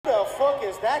fuck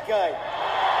is that guy?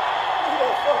 Who the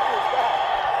fuck is that?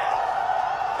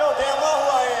 Yo, damn well who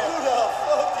I am. Who the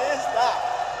fuck is that?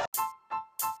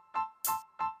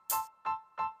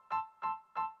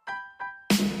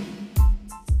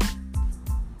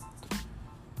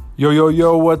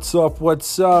 Yo, what's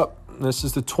up? This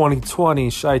is the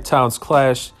 2020 Chi-Town's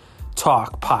Clash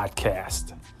Talk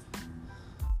Podcast.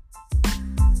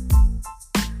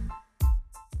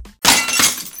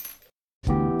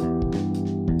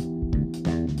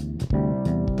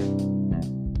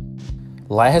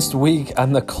 Last week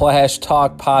on the Clash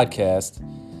Talk Podcast,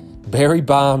 Barry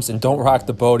Bombs and Don't Rock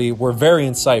the Bodie were very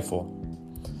insightful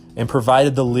and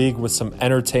provided the league with some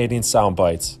entertaining sound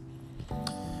bites.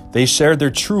 They shared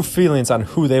their true feelings on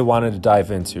who they wanted to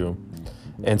dive into,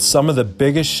 and some of the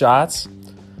biggest shots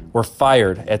were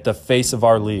fired at the face of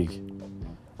our league.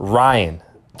 Ryan,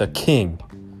 the King,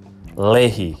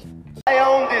 Leahy. I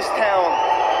own this town.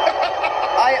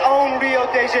 I own Rio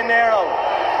de Janeiro.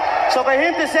 So for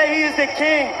him to say he is the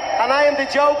king and I am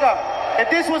the joker, if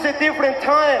this was a different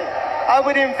time, I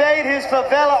would invade his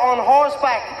favela on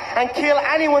horseback and kill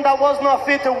anyone that was not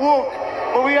fit to whoop.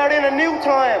 But we are in a new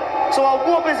time, so I'll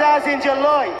whoop his ass in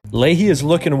July. Leahy is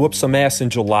looking to whoop some ass in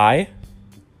July,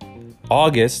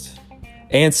 August,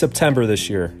 and September this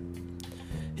year.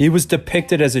 He was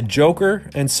depicted as a joker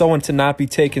and someone to not be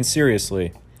taken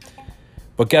seriously.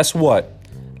 But guess what?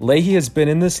 Leahy has been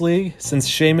in this league since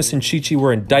Sheamus and Chi-Chi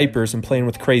were in diapers and playing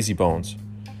with Crazy Bones.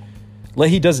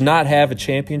 Leahy does not have a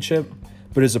championship,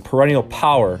 but is a perennial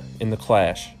power in the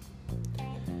Clash.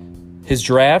 His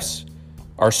drafts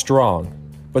are strong,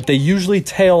 but they usually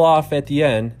tail off at the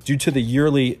end due to the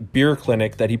yearly beer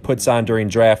clinic that he puts on during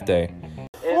draft day.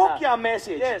 Fuck your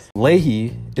message. Yes.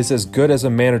 Leahy is as good as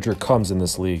a manager comes in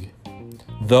this league,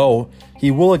 though he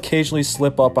will occasionally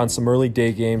slip up on some early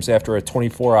day games after a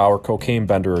 24-hour cocaine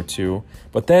bender or two,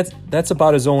 but that's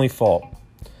about his only fault.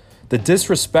 The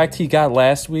disrespect he got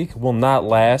last week will not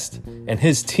last, and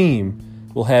his team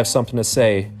will have something to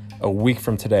say a week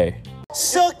from today.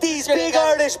 Suck these big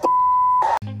artists.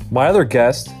 My other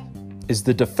guest is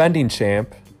the defending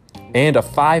champ and a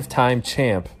 5-time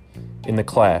champ in the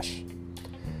Clash.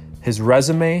 His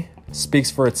resume speaks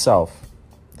for itself.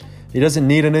 He doesn't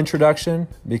need an introduction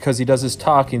because he does his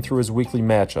talking through his weekly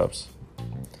matchups.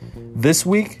 This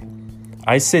week,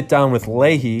 I sit down with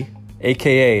Leahy,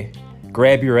 a.k.a.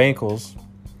 Grab Your Ankles,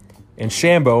 and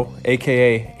Shambo,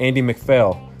 a.k.a. Andy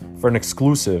McPhail, for an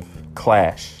exclusive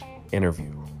Clash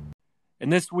interview.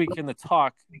 And this week in the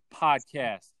Talk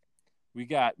Podcast, we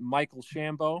got Michael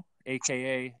Shambo,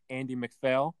 a.k.a. Andy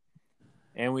McPhail,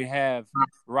 and we have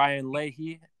Ryan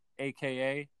Leahy,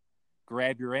 a.k.a.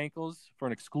 Grab Your Ankles, for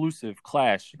an exclusive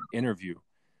Clash interview.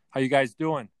 How you guys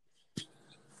doing?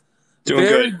 Doing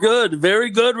very good. Very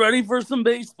good. Ready for some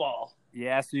baseball.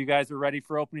 Yeah, so you guys are ready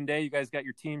for opening day? You guys got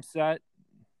your team set?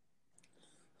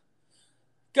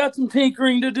 Got some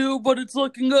tinkering to do, but it's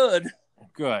looking good.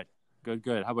 Good.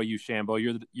 How about you, Shambo?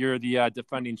 You're the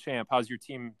defending champ. How's your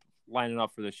team lining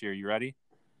up for this year? You ready?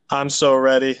 I'm so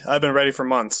ready. I've been ready for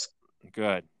months.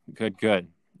 Good.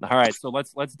 All right, so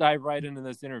let's dive right into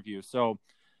this interview. So,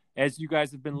 as you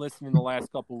guys have been listening the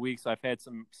last couple of weeks, I've had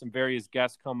some various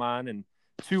guests come on, and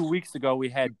 2 weeks ago we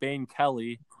had Bane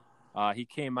Kelly. He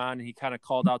came on and he kind of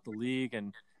called out the league,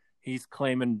 and he's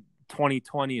claiming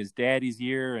 2020 is daddy's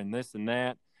year and this and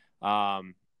that.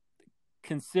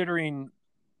 Considering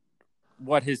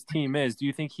what his team is, do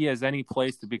you think he has any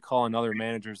place to be calling other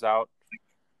managers out?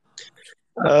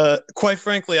 Quite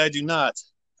frankly, I do not.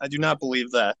 I do not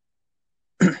believe that.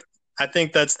 I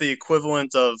think that's the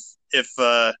equivalent of if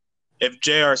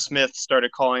J.R. Smith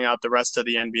started calling out the rest of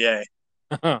the NBA.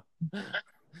 How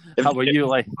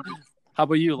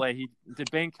about you, Leahy? Did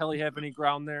Bane Kelly have any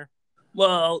ground there?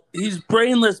 Well, he's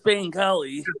brainless Bane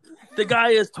Kelly. The guy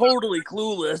is totally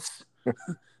clueless.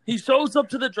 He shows up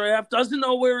to the draft, doesn't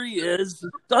know where he is,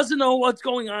 doesn't know what's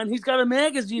going on. He's got a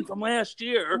magazine from last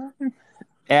year.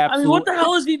 Absolutely. I mean, what the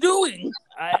hell is he doing?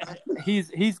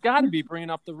 He's got to be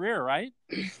bringing up the rear, right?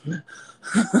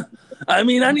 I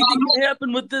mean, anything can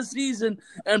happen with this season,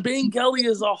 and Bane Kelly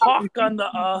is a hawk on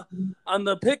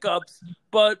the pickups,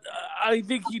 but I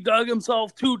think he dug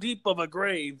himself too deep of a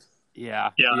grave. Yeah.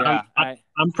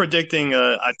 I'm predicting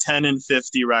a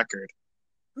 10-50 record.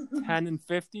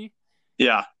 10-50?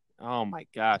 Yeah. Oh my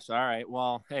gosh! All right.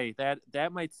 Well, hey,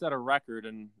 that might set a record,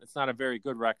 and it's not a very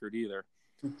good record either.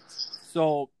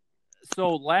 So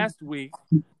last week,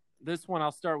 this one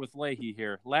I'll start with Leahy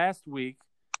here. Last week,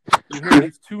 you heard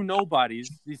these two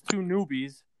nobodies, these two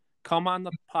newbies, come on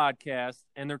the podcast,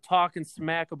 and they're talking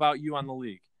smack about you on the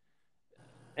league.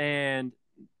 And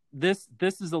this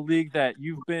is a league that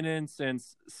you've been in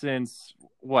since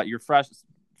what, your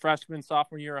freshman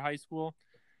sophomore year of high school.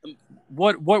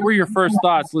 What were your first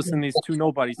thoughts listening to these two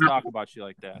nobodies talk about you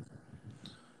like that?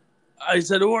 I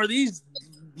said, who are these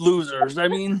losers? I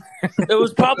mean, it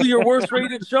was probably your worst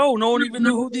rated show. No one even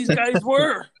knew who these guys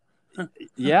were.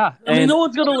 Yeah. I mean, no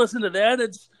one's going to listen to that.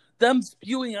 It's them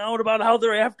spewing out about how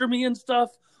they're after me and stuff.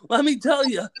 Let me tell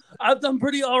you, I've done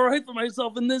pretty all right for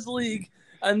myself in this league,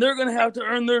 and they're going to have to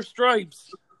earn their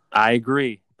stripes. I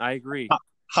agree.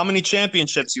 How many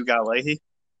championships you got, Leahy?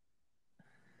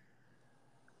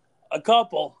 A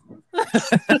couple.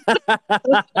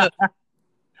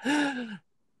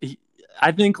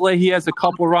 I think Leahy has a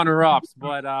couple runner-ups,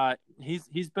 but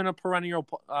he's been a perennial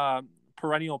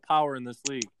power in this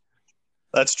league.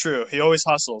 That's true. He always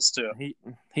hustles too.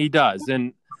 He does,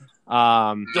 and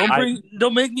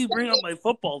don't make me bring up my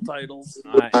football titles.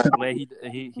 Leahy,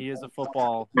 he is a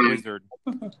football wizard.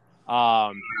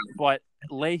 But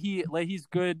Leahy's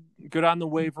good on the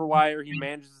waiver wire. He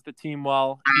manages the team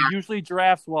well. He usually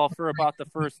drafts well for about the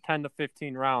first 10 to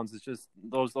 15 rounds. It's just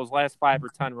those last 5 or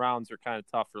 10 rounds are kind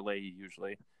of tough for Leahy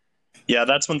usually. Yeah,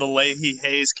 that's when the Leahy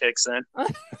haze kicks in.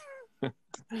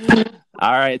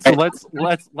 All right, so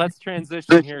let's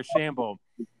transition here, Shambo.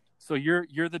 So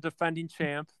you're the defending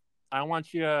champ. I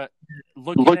want you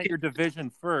looking at your division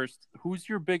first. Who's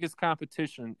your biggest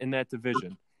competition in that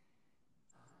division?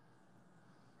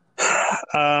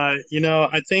 I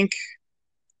think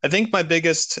my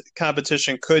biggest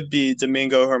competition could be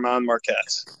Domingo Herman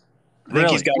Marquez. I think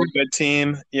he's got a good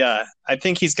team. Yeah, I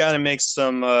think he's got to make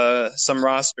some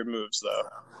roster moves though.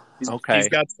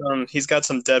 He's got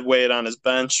some dead weight on his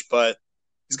bench, but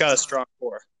he's got a strong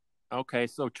core. Okay,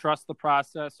 so trust the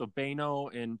process. So Bano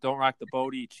and Don't Rock the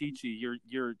Bodie, Chichi,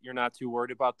 you're not too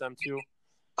worried about them too?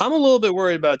 I'm a little bit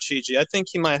worried about Chichi. I think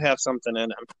he might have something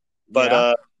in him,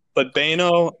 but but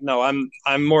Bano, no,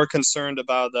 I'm more concerned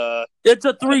about It's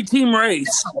a 3-team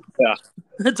race. Yeah,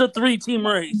 it's a 3-team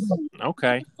race.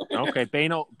 Okay.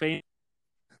 Bano,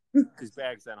 his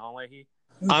bags then, huh, Leahy?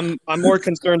 I'm more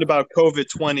concerned about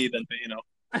COVID-20 than Bano.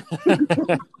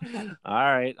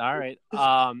 All right.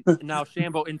 Now,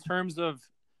 Shambo, in terms of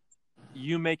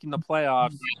you making the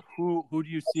playoffs, who do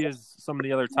you see as some of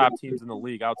the other top teams in the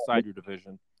league outside your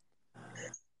division?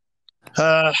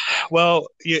 Well,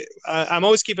 I'm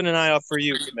always keeping an eye out for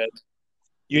you, Commit.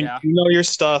 You know your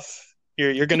stuff.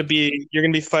 You're gonna be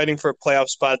fighting for a playoff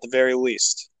spot at the very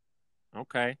least.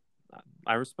 Okay,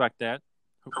 I respect that.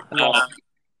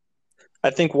 I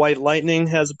think White Lightning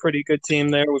has a pretty good team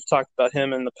there. We've talked about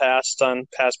him in the past on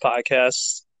past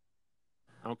podcasts.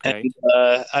 Okay.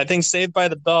 And, I think Saved by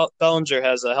the Bellinger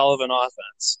has a hell of an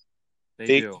offense.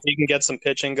 They do. He can get some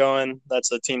pitching going.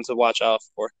 That's a team to watch out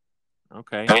for.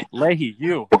 Okay. Leahy,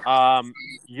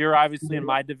 you're obviously in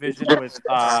my division with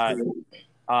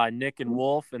Nick and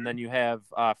Wolf, and then you have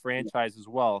Franchise as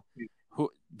well. Who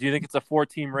do you think it's a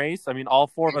 4-team race? I mean, all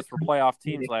 4 of us were playoff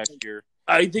teams last year.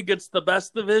 I think it's the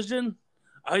best division.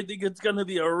 I think it's going to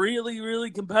be a really,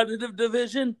 really competitive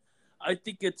division. I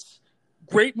think it's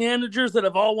great managers that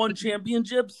have all won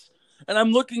championships. And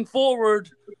I'm looking forward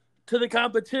to the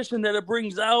competition that it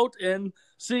brings out and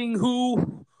seeing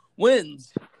who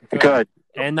wins. Good.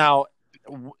 And now,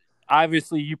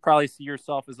 obviously, you probably see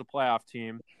yourself as a playoff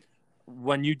team.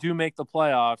 When you do make the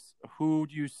playoffs, who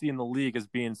do you see in the league as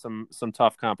being some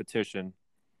tough competition?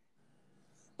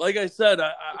 Like I said,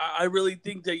 I really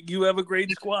think that you have a great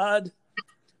squad.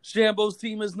 Shambo's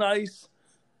team is nice.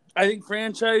 I think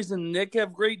Franchise and Nick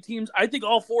have great teams. I think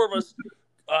all 4 of us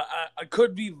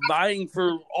could be vying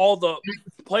for all the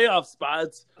playoff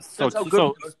spots. That's how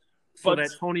good. So that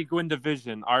Tony Gwynn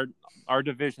division, our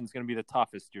division is going to be the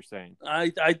toughest, you're saying?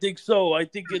 I think so. I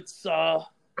think it's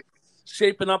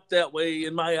shaping up that way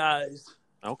in my eyes.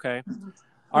 Okay.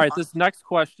 All right, this next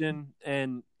question,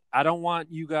 and I don't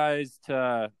want you guys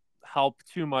to help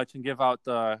too much and give out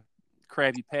the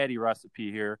Krabby Patty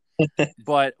recipe here,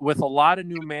 but with a lot of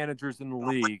new managers in the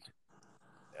league,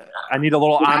 I need a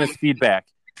little honest feedback.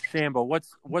 Shambo,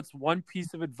 what's one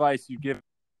piece of advice you give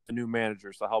the new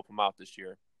managers to help them out this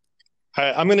year?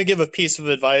 I'm going to give a piece of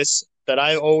advice that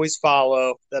I always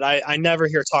follow, that I never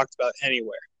hear talked about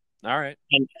anywhere. All right.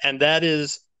 And that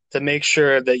is to make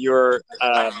sure that your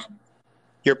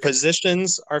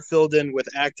positions are filled in with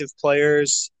active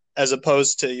players as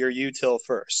opposed to your util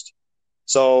first.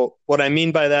 So what I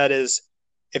mean by that is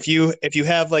if you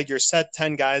have like your set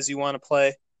 10 guys you want to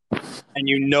play and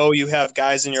you have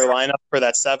guys in your lineup for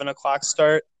that 7:00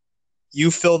 start,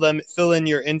 you fill in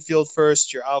your infield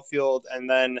first, your outfield, and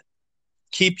then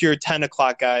keep your 10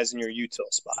 o'clock guys in your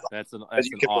util spot. That's an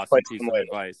You can awesome replace piece them of later.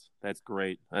 advice. That's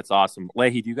great. That's awesome.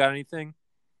 Leahy, do you got anything?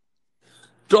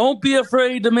 Don't be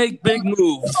afraid to make big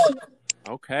moves.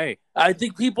 Okay. I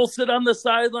think people sit on the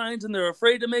sidelines and they're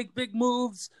afraid to make big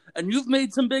moves. And you've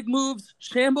made some big moves.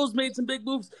 Shambo's made some big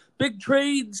moves, big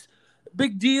trades,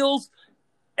 big deals.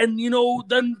 And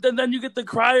then you get the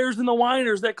criers and the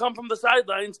whiners that come from the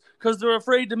sidelines because they're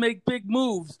afraid to make big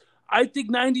moves. I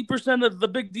think 90% of the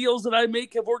big deals that I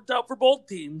make have worked out for both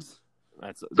teams.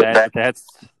 That's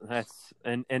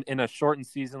and in a shortened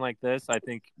season like this, I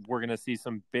think we're gonna see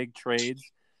some big trades,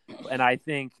 and I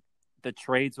think the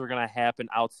trades are gonna happen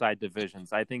outside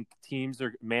divisions. I think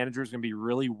managers are gonna be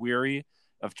really weary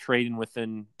of trading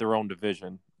within their own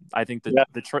division. I think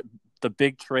the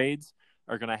big trades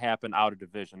are gonna happen out of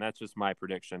division. That's just my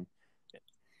prediction.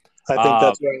 I think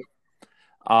that's right.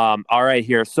 All right,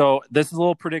 here. So this is a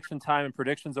little prediction time, and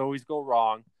predictions always go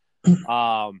wrong.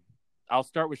 I'll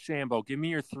start with Shambo. Give me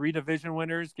your 3 division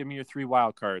winners. Give me your 3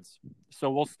 wild cards. So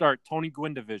we'll start Tony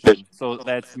Gwynn division. So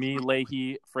that's me,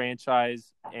 Leahy,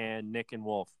 Franchise, and Nick and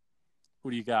Wolf.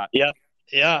 Who do you got? Yeah.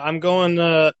 I'm going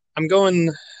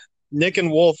Nick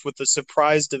and Wolf with the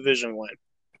surprise division win.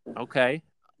 Okay.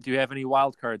 Do you have any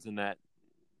wild cards in this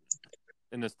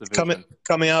division?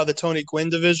 Coming out of the Tony Gwynn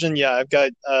division, yeah, I've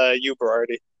got Uber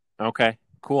already. Okay,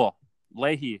 cool.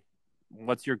 Leahy,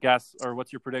 what's your guess or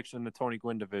what's your prediction in the Tony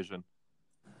Gwynn division?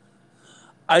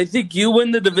 I think you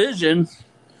win the division,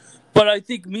 but I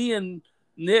think me and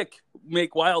Nick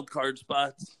make wild card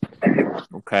spots.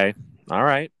 Okay. All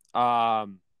right.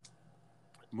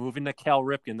 Moving to Cal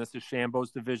Ripken. This is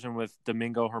Shambo's division with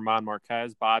Domingo, Herman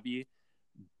Marquez, Bobby.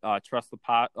 Trust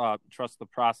the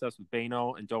process with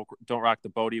Bano, and don't rock the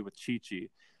boaty with Chi-Chi.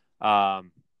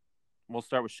 We'll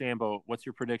start with Shambo. What's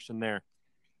your prediction there?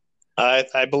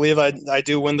 I believe I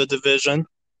do win the division.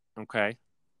 Okay.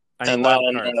 And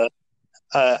then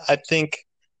I think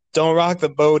Don't Rock the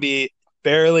Boaty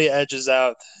barely edges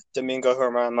out Domingo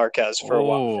Herman Marquez for a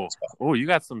while. Oh, you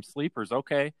got some sleepers.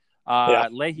 Okay.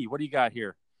 Leahy, what do you got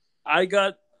here? I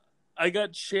got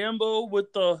Shambo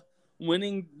with the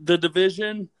winning the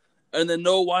division and then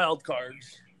no wild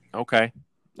cards. Okay.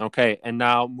 And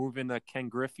now moving to Ken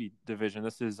Griffey division.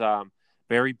 This is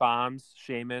Barry Bombs,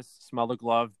 Seamus, Smell the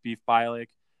Glove, Beef Bialik,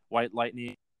 White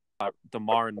Lightning,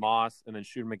 DeMar and Moss, and then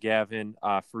Shooter McGavin,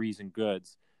 Freeze and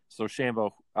Goods. So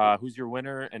Shambo, who's your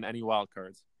winner and any wild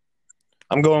cards?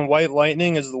 I'm going White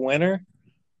Lightning as the winner.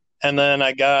 And then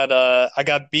I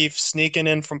got Beef sneaking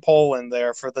in from Poland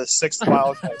there for the 6th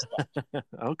wild card spot.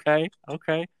 Okay.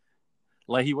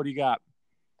 Leahy, what do you got?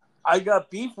 I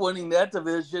got Beef winning that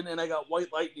division, and I got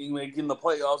White Lightning making the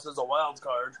playoffs as a wild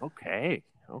card. Okay.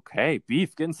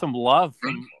 Beef getting some love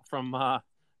from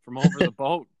over the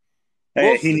boat.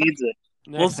 Hey, he needs it.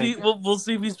 We'll see. We'll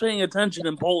see if he's paying attention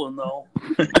in Poland, though.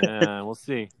 Yeah, we'll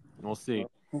see.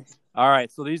 All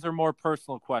right, so these are more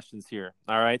personal questions here.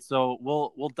 All right, so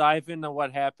we'll dive into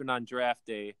what happened on draft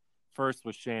day first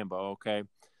with Shambo. Okay,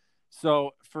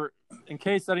 so in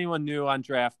case anyone knew, on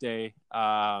draft day,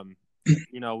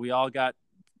 we all got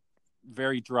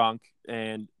very drunk,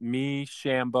 and me,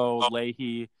 Shambo,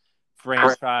 Leahy,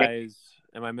 Franchise,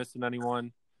 am I missing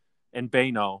anyone? And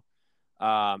Bano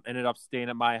ended up staying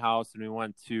at my house, and we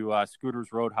went to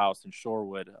Scooter's Roadhouse in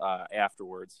Shorewood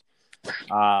afterwards.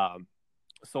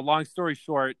 So long story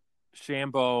short,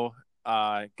 Shambo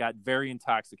got very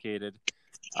intoxicated.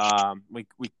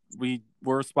 We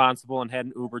were responsible and had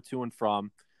an Uber to and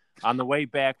from. On the way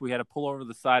back, we had to pull over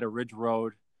the side of Ridge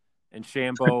Road, and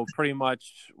Shambo pretty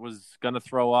much was going to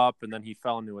throw up, and then he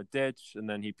fell into a ditch, and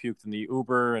then he puked in the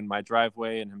Uber and my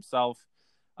driveway and himself.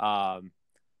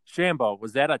 Shambo,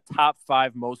 was that a top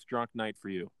 5 most drunk night for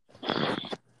you?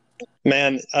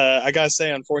 Man, I got to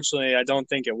say, unfortunately, I don't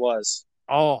think it was.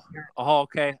 Oh,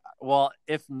 okay. Well,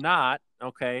 if not,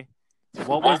 okay,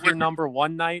 what was your number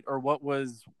 1 night, or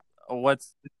what's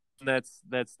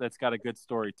that's got a good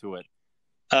story to it?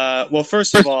 Well,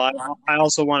 first of all, I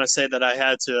also want to say that I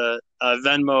had to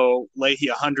Venmo Leahy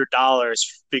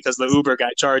 $100 because the Uber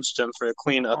guy charged him for the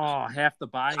cleanup. Oh, half the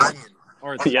buy-in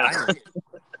or the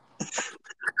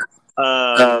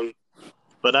buy-in.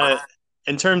 But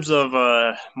in terms of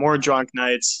more drunk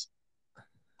nights,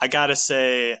 I gotta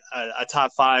say a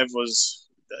top 5 was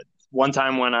one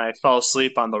time when I fell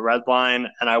asleep on the red line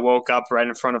and I woke up right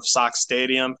in front of Sox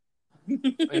Stadium.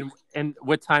 And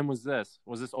what time was this?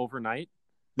 Was this overnight?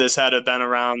 This had to have been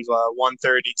around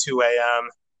 1:30, 2 a.m.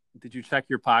 Did you check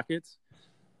your pockets?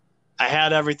 I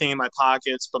had everything in my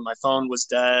pockets, but my phone was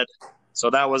dead,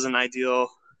 so that wasn't ideal.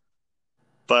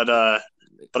 But I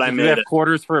made it. Did you have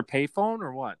quarters for a payphone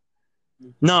or what?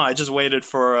 No, I just waited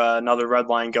for another red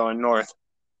line going north.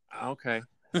 Okay.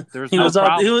 There's He no was out.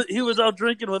 problem. He was out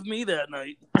drinking with me that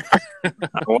night.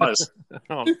 I was.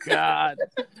 Oh God.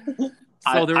 So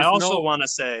I also want to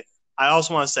say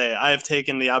I have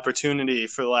taken the opportunity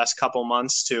for the last couple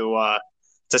months to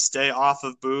stay off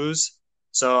of booze.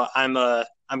 So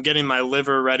I'm getting my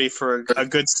liver ready for a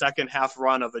good second half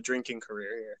run of a drinking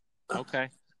career here. Okay.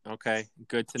 Okay.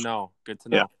 Good to know. Good to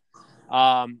Yeah.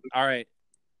 know. All right.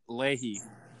 Leahy,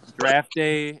 draft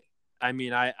day. I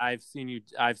mean, I've seen you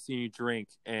drink,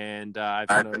 and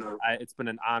it's been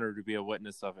an honor to be a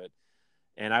witness of it.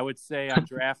 And I would say on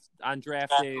draft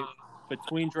day,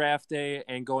 between draft day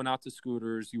and going out to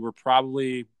Scooters, you were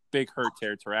probably big hurt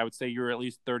territory. I would say you were at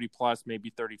least 30 plus, maybe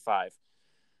 35.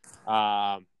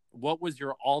 What was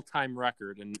your all-time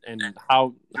record, and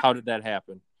how did that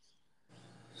happen?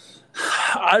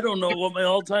 I don't know what my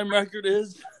all-time record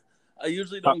is. I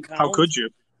usually don't count. How could you?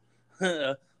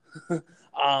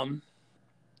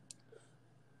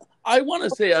 I want to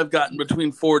say I've gotten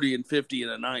between 40 and 50 in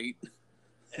a night.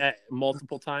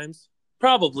 Multiple times?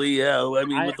 Probably, yeah. I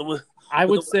mean, I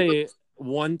would say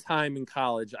one time in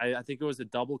college, I think it was a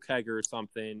double kegger or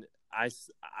something.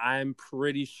 I'm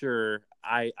pretty sure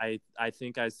I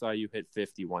think I saw you hit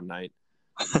 50 one night.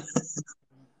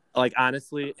 Like,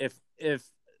 honestly, if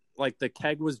like the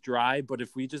keg was dry, but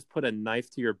if we just put a knife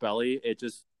to your belly, it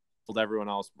just filled everyone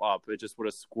else up. It just would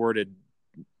have squirted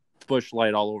Busch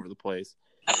Light all over the place.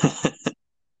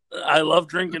 I love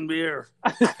drinking beer.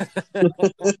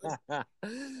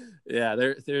 Yeah,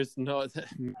 there's no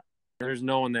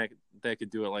one that could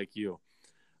do it like you.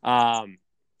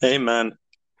 Amen.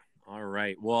 All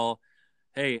right. Well,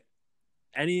 hey,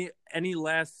 any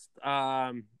last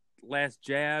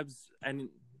jabs? And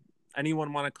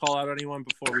anyone want to call out anyone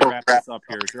before we wrap this up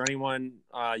here? Is there anyone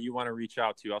you want to reach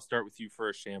out to? I'll start with you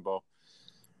first, Shambo.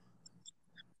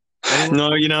 Anyone?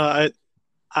 No,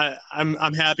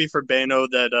 I'm happy for Beno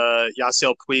that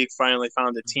Yasiel Puig finally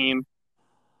found a team,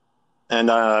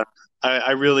 and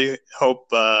I really hope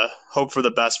for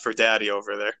the best for Daddy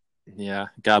over there. Yeah,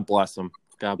 God bless him.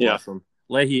 God bless him.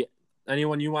 Leahy,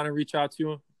 anyone you want to reach out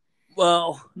to?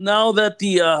 Well, now that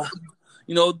the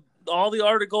all the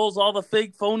articles, all the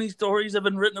fake phony stories have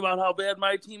been written about how bad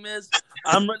my team is,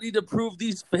 I'm ready to prove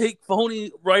these fake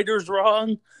phony writers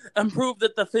wrong and prove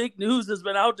that the fake news has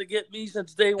been out to get me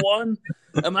since day one.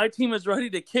 And my team is ready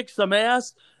to kick some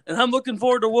ass. And I'm looking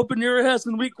forward to whooping your ass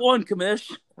in week 1,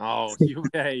 Commish. Oh, you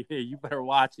better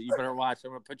watch it. You better watch it.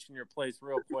 I'm going to put you in your place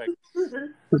real quick.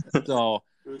 So,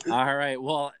 all right.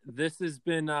 Well, this has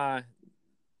been a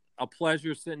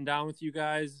pleasure sitting down with you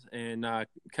guys and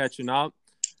catching up.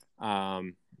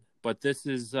 But this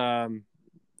is our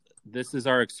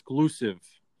exclusive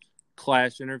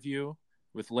Clash interview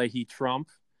with Leahy Trump,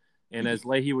 and as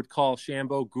Leahy would call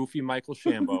Shambo, Goofy Michael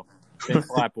Shambo. Thanks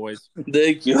a lot, boys.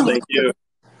 Thank you. Thank you.